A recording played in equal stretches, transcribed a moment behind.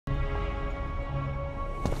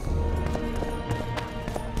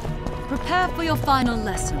prepare for your final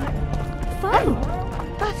lesson. Final?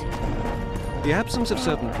 But... The absence of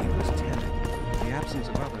certain people is telling. The absence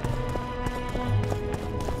of others.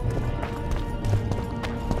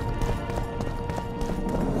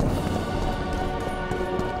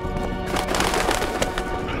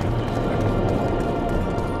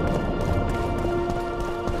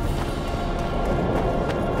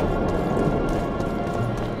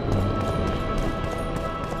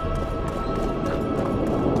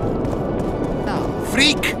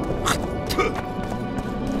 Freak!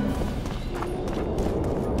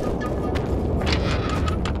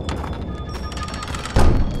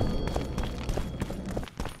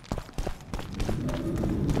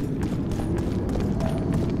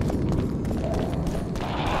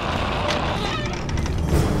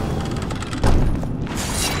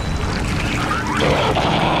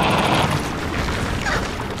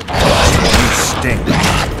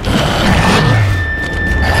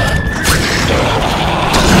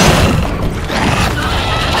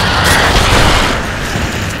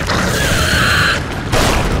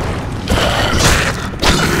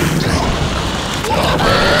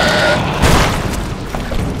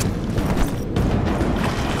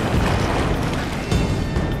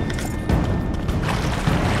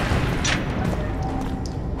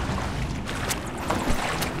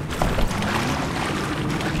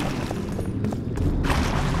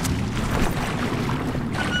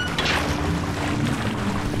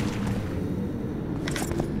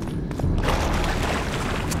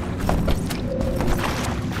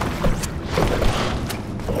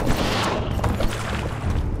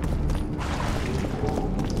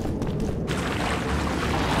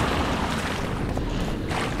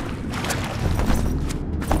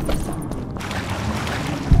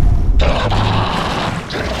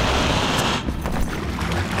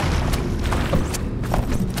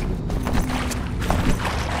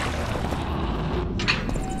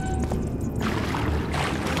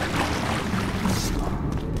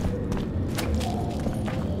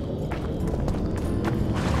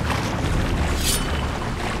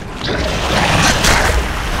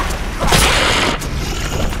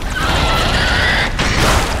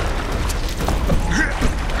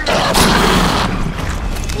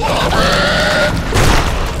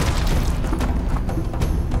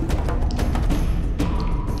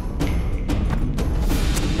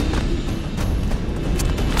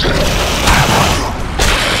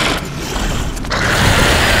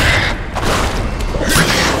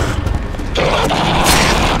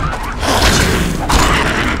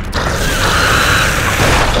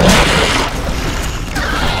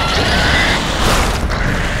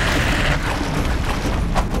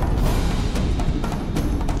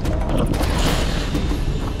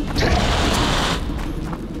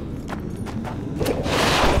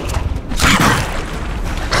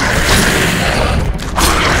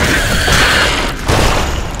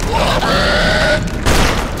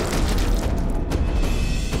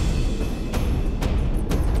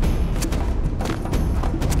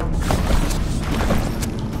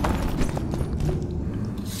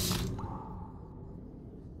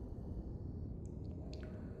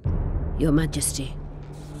 Your Majesty.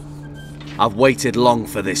 I've waited long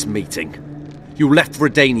for this meeting. You left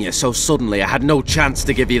Redania so suddenly I had no chance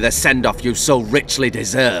to give you the send-off you so richly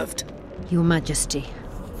deserved. Your Majesty,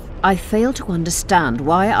 I fail to understand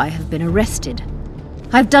why I have been arrested.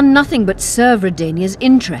 I've done nothing but serve Redania's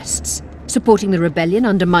interests, supporting the rebellion,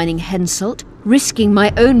 undermining Henselt, risking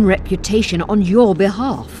my own reputation on your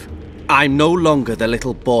behalf. I'm no longer the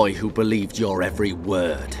little boy who believed your every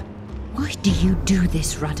word. Why do you do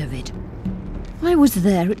this, Radovid? I was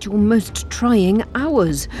there at your most trying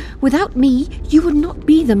hours. Without me, you would not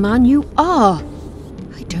be the man you are.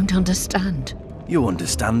 I don't understand. You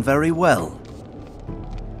understand very well.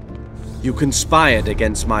 You conspired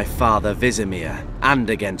against my father Vizimir, and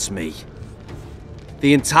against me.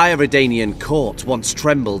 The entire Redanian court once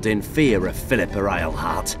trembled in fear of Philippa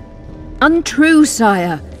Eilhart. Untrue,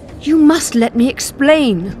 sire. You must let me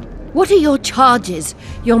explain. What are your charges,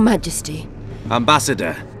 Your Majesty?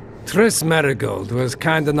 Ambassador. Triss Marigold was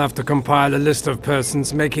kind enough to compile a list of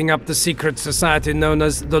persons making up the secret society known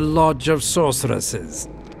as the Lodge of Sorceresses.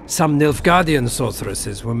 Some Nilfgaardian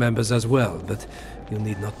sorceresses were members as well, but you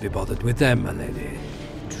need not be bothered with them, my lady.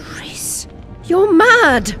 Triss, you're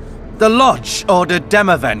mad! The Lodge ordered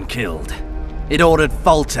Demoven killed. It ordered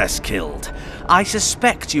Foltest killed. I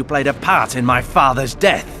suspect you played a part in my father's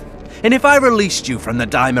death. And if I released you from the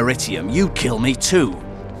Dimeritium, you'd kill me too.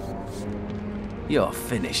 You're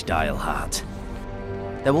finished, Eilhart.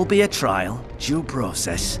 There will be a trial, due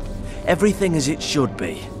process, everything as it should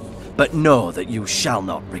be. But know that you shall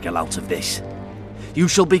not wriggle out of this. you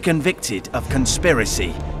shall be convicted of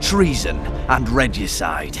conspiracy, treason, and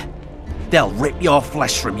regicide. They'll rip your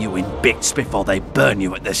flesh from you in bits before they burn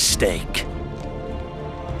you at the stake.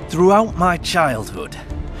 Throughout my childhood,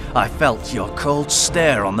 I felt your cold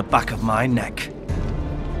stare on the back of my neck.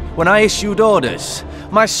 When I issued orders,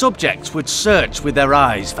 my subjects would search with their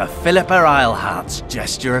eyes for Philippa Eilhart's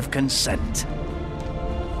gesture of consent.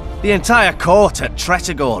 The entire court at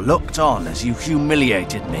Tretogor looked on as you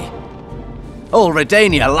humiliated me. All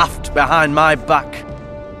Redania laughed behind my back.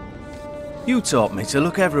 You taught me to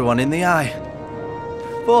look everyone in the eye.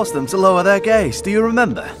 Forced them to lower their gaze, do you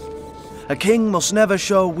remember? A king must never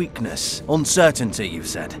show weakness, uncertainty, you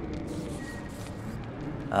said.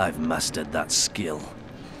 I've mastered that skill.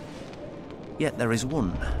 Yet there is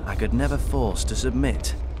one I could never force to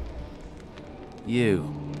submit.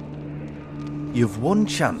 You. You've one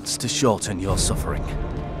chance to shorten your suffering.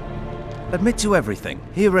 Admit to everything,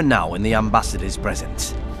 here and now in the ambassador's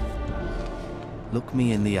presence. Look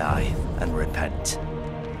me in the eye and repent.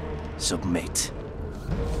 Submit.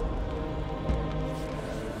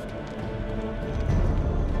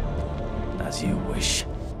 As you wish.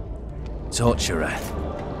 Torturer,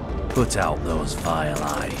 put out those vile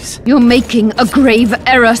eyes. You're making a grave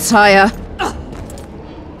error, sire.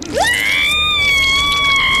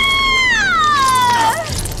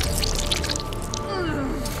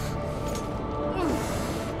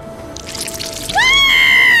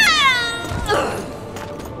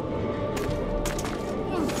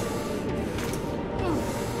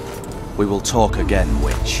 We will talk again,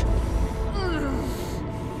 witch.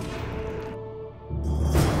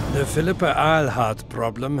 The Philippa Eilhart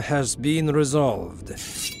problem has been resolved.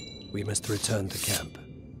 We must return to camp.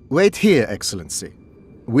 Wait here, Excellency.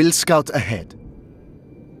 We'll scout ahead.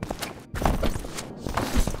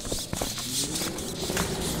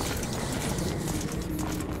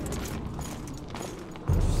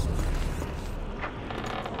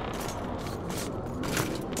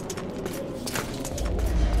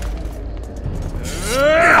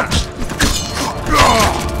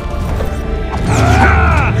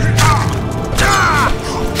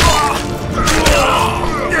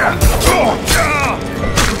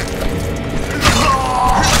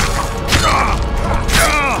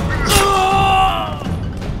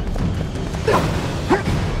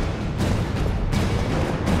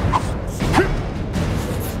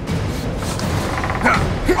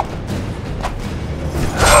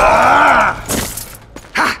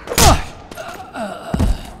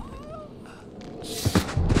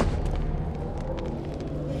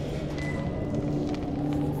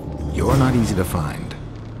 You're not easy to find.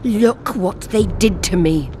 Look what they did to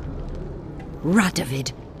me.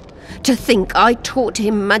 Radovid. To think I taught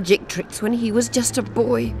him magic tricks when he was just a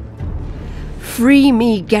boy. Free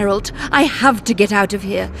me, Geralt. I have to get out of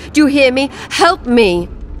here. Do you hear me? Help me!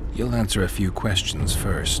 You'll answer a few questions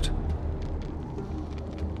first.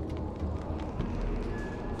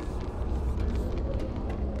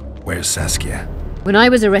 Where's Saskia? When I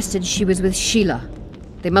was arrested, she was with Sheila.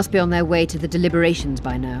 They must be on their way to the deliberations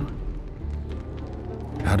by now.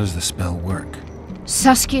 How does the spell work?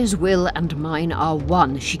 Saskia's will and mine are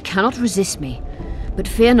one. She cannot resist me. But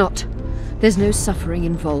fear not. There's no suffering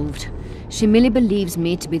involved. She merely believes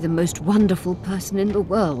me to be the most wonderful person in the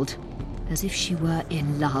world. As if she were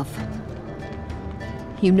in love.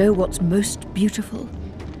 You know what's most beautiful?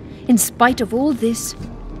 In spite of all this,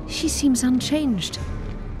 she seems unchanged.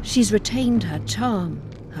 She's retained her charm,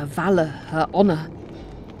 her valor, her honor.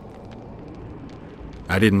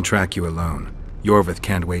 I didn't track you alone. Yorvith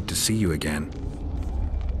can't wait to see you again.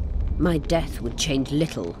 My death would change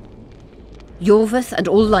little. Yorvith and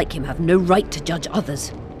all like him have no right to judge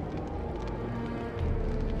others.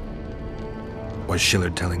 Was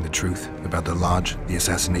Shillard telling the truth about the Lodge, the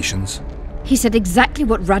assassinations? He said exactly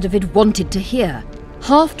what Radovid wanted to hear.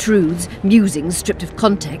 Half-truths, musings stripped of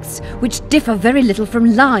context, which differ very little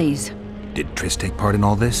from lies. Did Triss take part in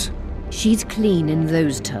all this? She's clean in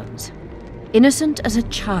those terms. Innocent as a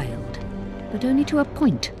child, but only to a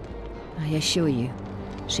point. I assure you,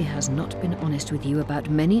 she has not been honest with you about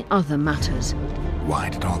many other matters. Why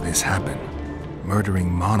did all this happen?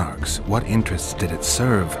 Murdering monarchs, what interests did it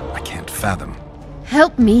serve? I can't fathom.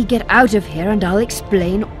 Help me get out of here and I'll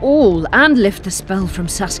explain all and lift the spell from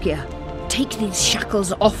Saskia. Take these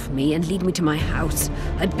shackles off me and lead me to my house.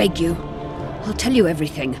 I beg you. I'll tell you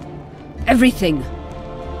everything. Everything.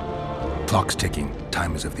 Clock's ticking.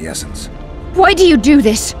 Time is of the essence. Why do you do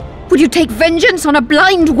this? Would you take vengeance on a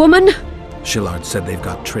blind woman? Shillard said they've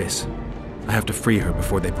got Triss. I have to free her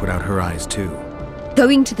before they put out her eyes too.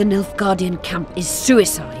 Going to the Nilfgaardian camp is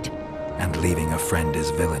suicide. And leaving a friend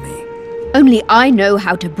is villainy. Only I know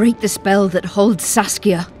how to break the spell that holds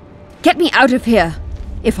Saskia. Get me out of here.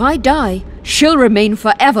 If I die, she'll remain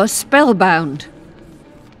forever spellbound.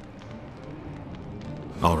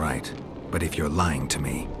 All right, but if you're lying to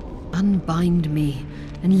me... Unbind me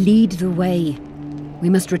and lead the way. We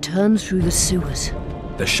must return through the sewers.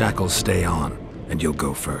 The shackles stay on, and you'll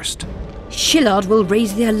go first. Shillard will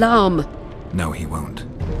raise the alarm. No, he won't.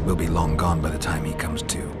 We'll be long gone by the time he comes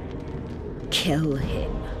to. Kill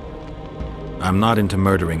him. I'm not into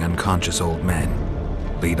murdering unconscious old men.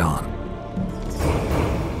 Lead on.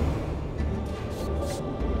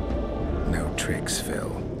 No tricks,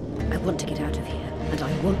 Phil. I want to get out of here, and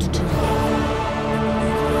I want to live.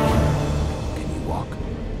 Can you walk?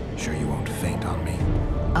 Sure you won't faint on me?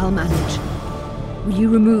 I'll manage. Will you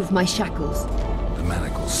remove my shackles? The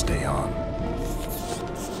manacles stay on.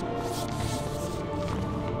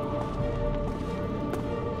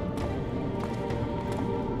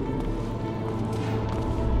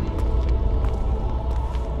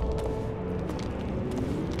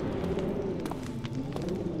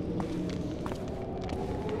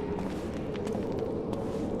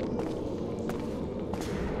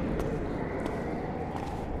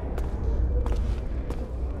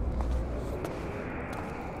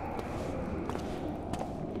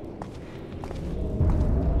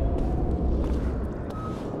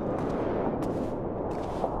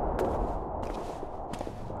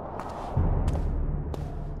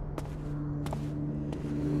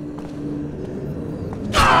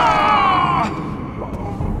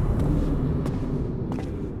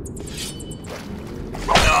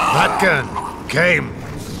 Game.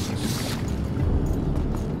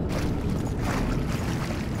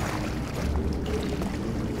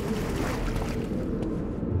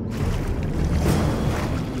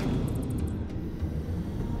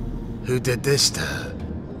 Who did this to her?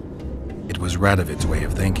 It was Radovid's way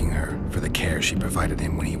of thanking her for the care she provided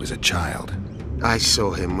him when he was a child. I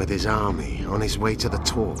saw him with his army on his way to the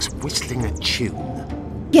talks, whistling a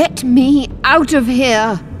tune. Get me out of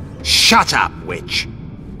here! Shut up, witch!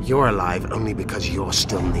 You're alive only because you're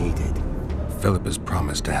still needed. Philip has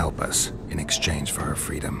promised to help us in exchange for her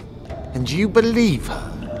freedom. And you believe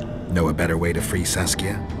her? Know a better way to free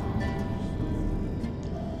Saskia?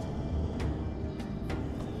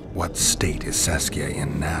 What state is Saskia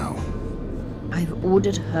in now? I've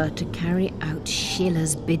ordered her to carry out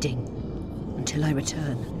Sheila's bidding until I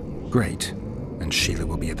return. Great. And Sheila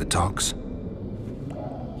will be at the talks?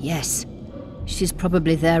 Yes. She's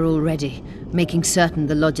probably there already, making certain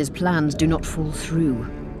the Lodge's plans do not fall through.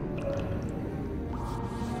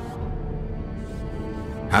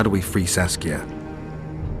 How do we free Saskia?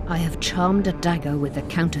 I have charmed a dagger with a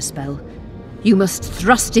counterspell. You must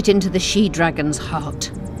thrust it into the she-dragon's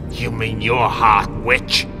heart. You mean your heart,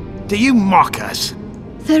 witch? Do you mock us?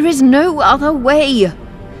 There is no other way!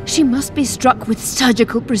 She must be struck with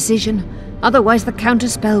surgical precision, otherwise the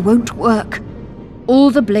counterspell won't work.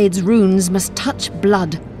 All the blade's runes must touch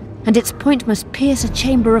blood, and its point must pierce a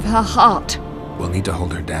chamber of her heart. We'll need to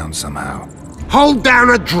hold her down somehow. Hold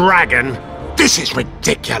down a dragon? This is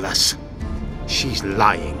ridiculous! She's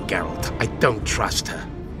lying, Geralt. I don't trust her.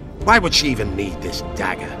 Why would she even need this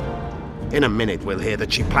dagger? In a minute we'll hear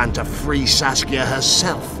that she planned to free Saskia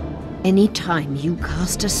herself. Any time you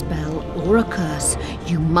cast a spell or a curse,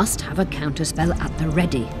 you must have a counterspell at the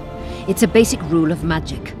ready. It's a basic rule of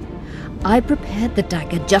magic. I prepared the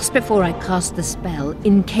dagger just before I cast the spell,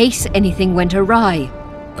 in case anything went awry.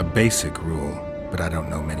 A basic rule, but I don't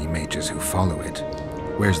know many mages who follow it.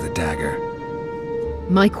 Where's the dagger?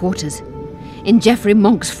 My quarters. In Geoffrey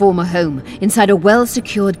Monk's former home, inside a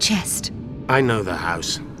well-secured chest. I know the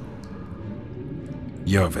house.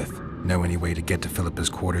 Yorvith, know any way to get to Philippa's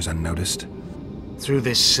quarters unnoticed? Through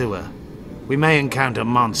this sewer. We may encounter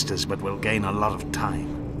monsters, but we'll gain a lot of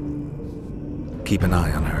time. Keep an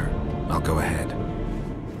eye on her. I'll go ahead.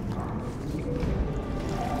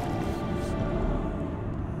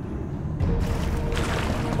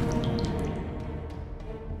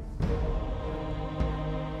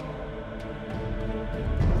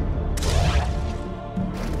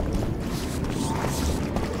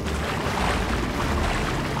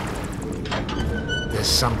 There's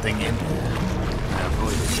something in there. I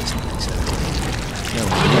avoided this place.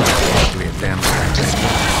 We have damn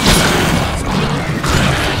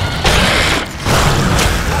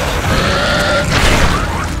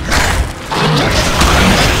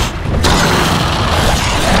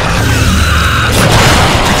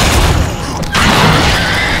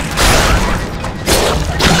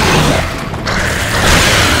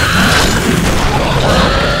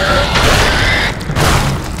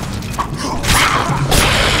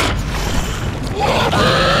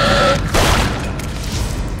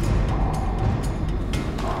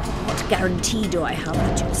guarantee do I have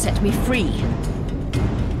that you'll set me free?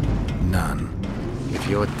 None. If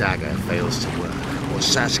your dagger fails to work, or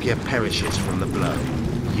Saskia perishes from the blow,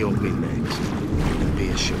 you'll be next. And be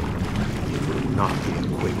assured, it will not be a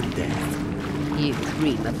quick death. You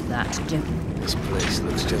dream of that, don't you? This place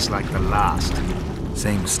looks just like the last.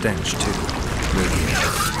 Same stench, too.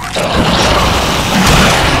 Radiation.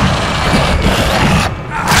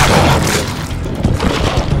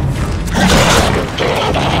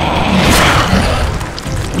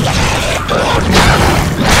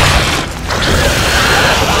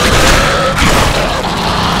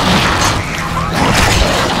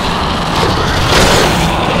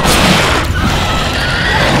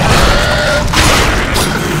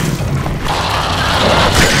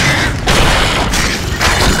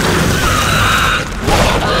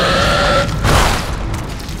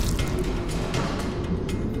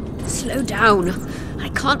 I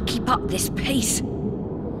can't keep up this pace.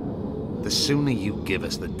 The sooner you give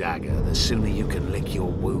us the dagger, the sooner you can lick your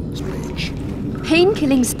wounds, bitch.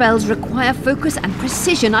 Pain-killing spells require focus and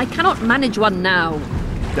precision. I cannot manage one now.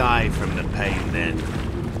 Die from the pain, then.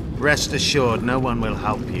 Rest assured, no one will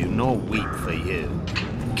help you, nor weep for you.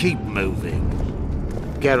 Keep moving.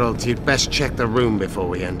 Geralt, you'd best check the room before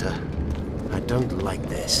we enter. I don't like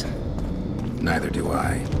this. Neither do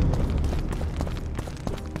I.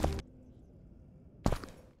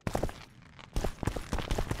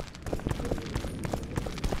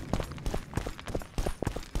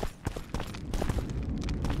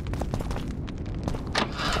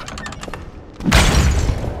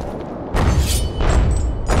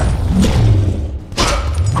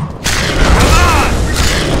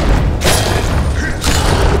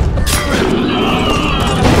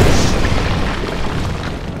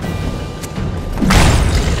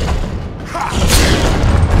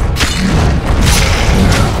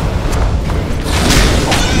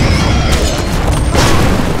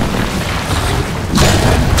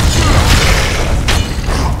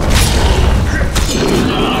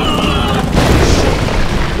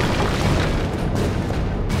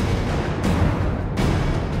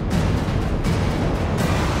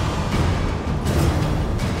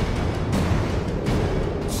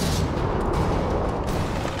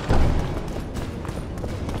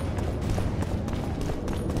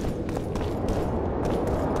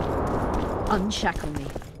 Unshackle me.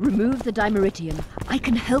 Remove the dimeritium. I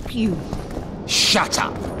can help you. Shut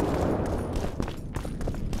up!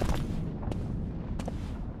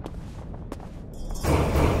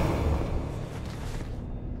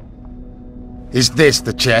 Is this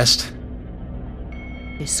the chest?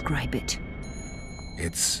 Describe it.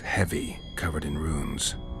 It's heavy, covered in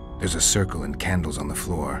runes. There's a circle and candles on the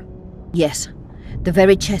floor. Yes. The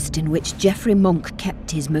very chest in which Geoffrey Monk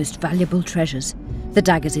kept his most valuable treasures. The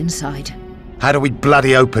dagger's inside. How do we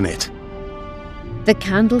bloody open it? The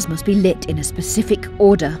candles must be lit in a specific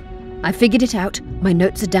order. I figured it out. My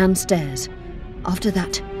notes are downstairs. After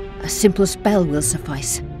that, a simple spell will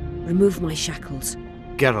suffice. Remove my shackles.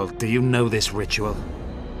 Geralt, do you know this ritual?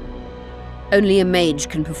 Only a mage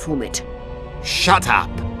can perform it. Shut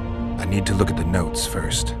up! I need to look at the notes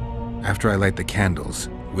first. After I light the candles,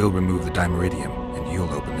 we'll remove the dimeritium, and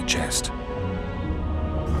you'll open the chest.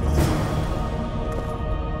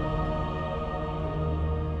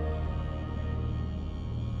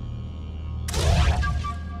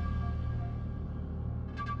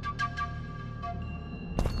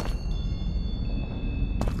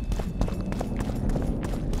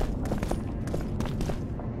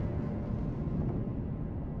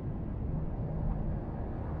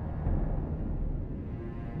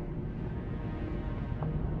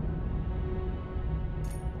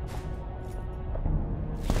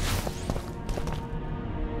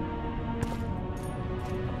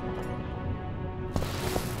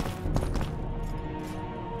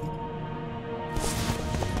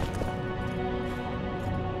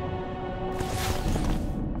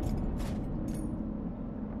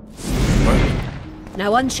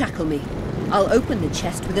 Now unshackle me. I'll open the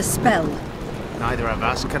chest with a spell. Neither of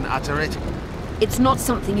us can utter it. It's not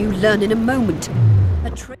something you learn in a moment. A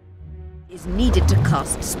training is needed to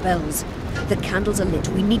cast spells. The candles are lit.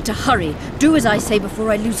 We need to hurry. Do as I say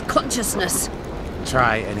before I lose consciousness.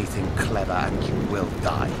 Try anything clever and you will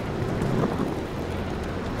die.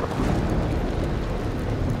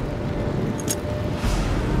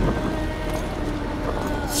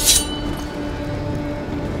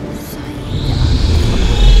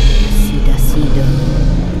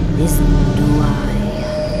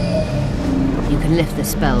 You can lift the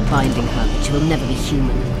spell binding her, but she will never be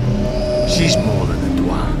human. She's more than a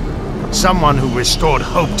Dwa. Someone who restored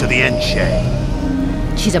hope to the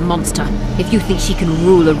Enche. She's a monster, if you think she can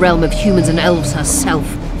rule a realm of humans and elves herself.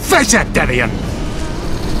 Face it, Dillion!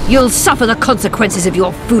 You'll suffer the consequences of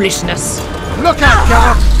your foolishness. Look out,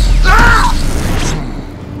 Geralt!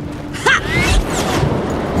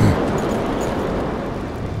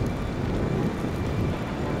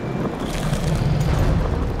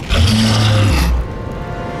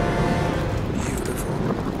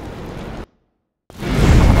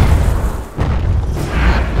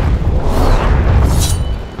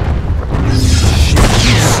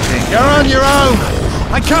 You're on your own!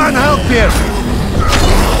 I can't help you!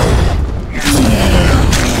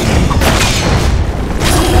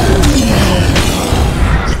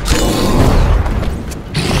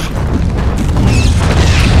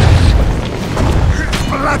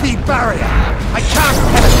 Bloody barrier! I can't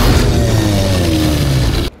help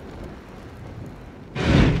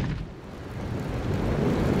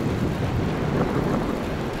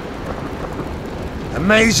it!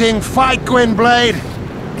 Amazing fight, Gwynblade!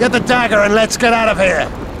 Get the dagger and let's get out of here!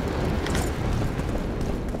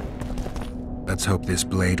 Let's hope this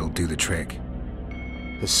blade'll do the trick.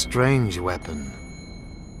 A strange weapon.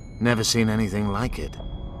 Never seen anything like it.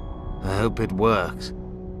 I hope it works.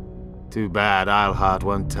 Too bad Eilhart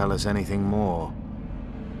won't tell us anything more.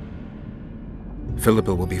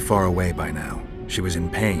 Philippa will be far away by now. She was in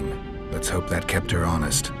pain. Let's hope that kept her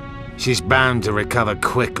honest. She's bound to recover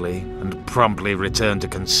quickly and promptly return to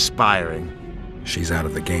conspiring. She's out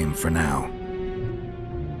of the game for now.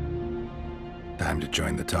 Time to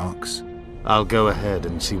join the talks. I'll go ahead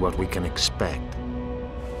and see what we can expect.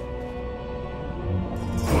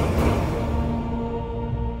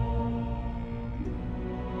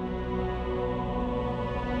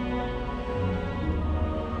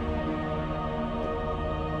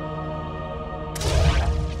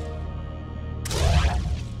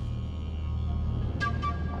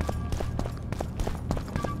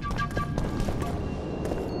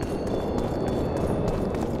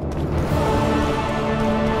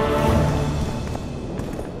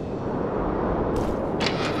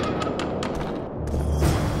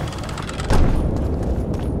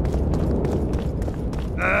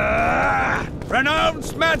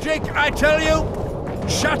 Renounce magic, I tell you!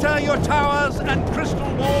 Shatter your towers and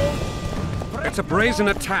crystal walls! It's a brazen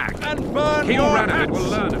attack. And burn King more Radovid hats. will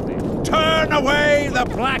learn of this. Turn away the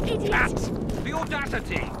black cat! The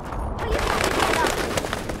audacity!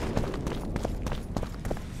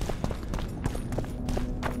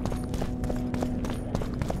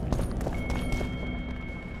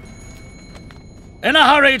 In a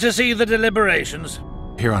hurry to see the deliberations?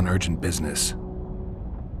 Here on urgent business.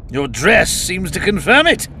 Your dress seems to confirm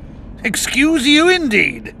it. Excuse you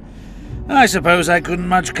indeed. I suppose I couldn't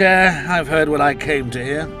much care. I've heard what I came to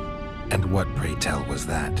hear. And what, pray tell, was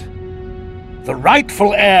that? The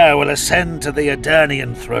rightful heir will ascend to the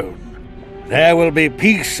Eternian throne. There will be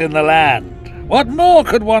peace in the land. What more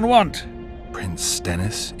could one want? Prince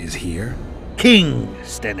Stennis is here? King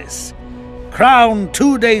Stennis. Crowned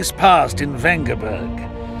 2 days past in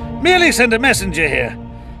Vengerberg. Merely send a messenger here.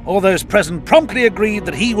 All those present promptly agreed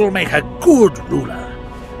that he will make a good ruler.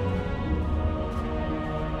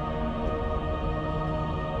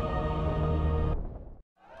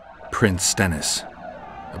 Prince Stennis.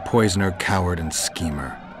 A poisoner, coward, and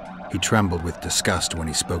schemer. He trembled with disgust when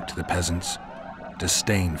he spoke to the peasants.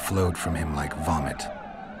 Disdain flowed from him like vomit.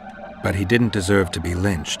 But he didn't deserve to be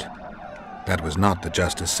lynched. That was not the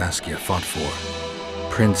justice Saskia fought for.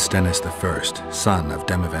 Prince Stennis I, son of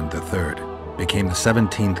Demavend III, became the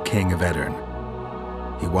 17th king of Edirn.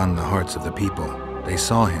 He won the hearts of the people. They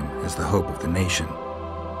saw him as the hope of the nation.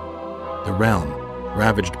 The realm,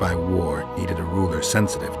 ravaged by war, needed a ruler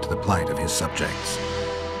sensitive to the plight of his subjects.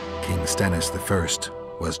 King Stennis I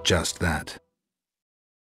was just that.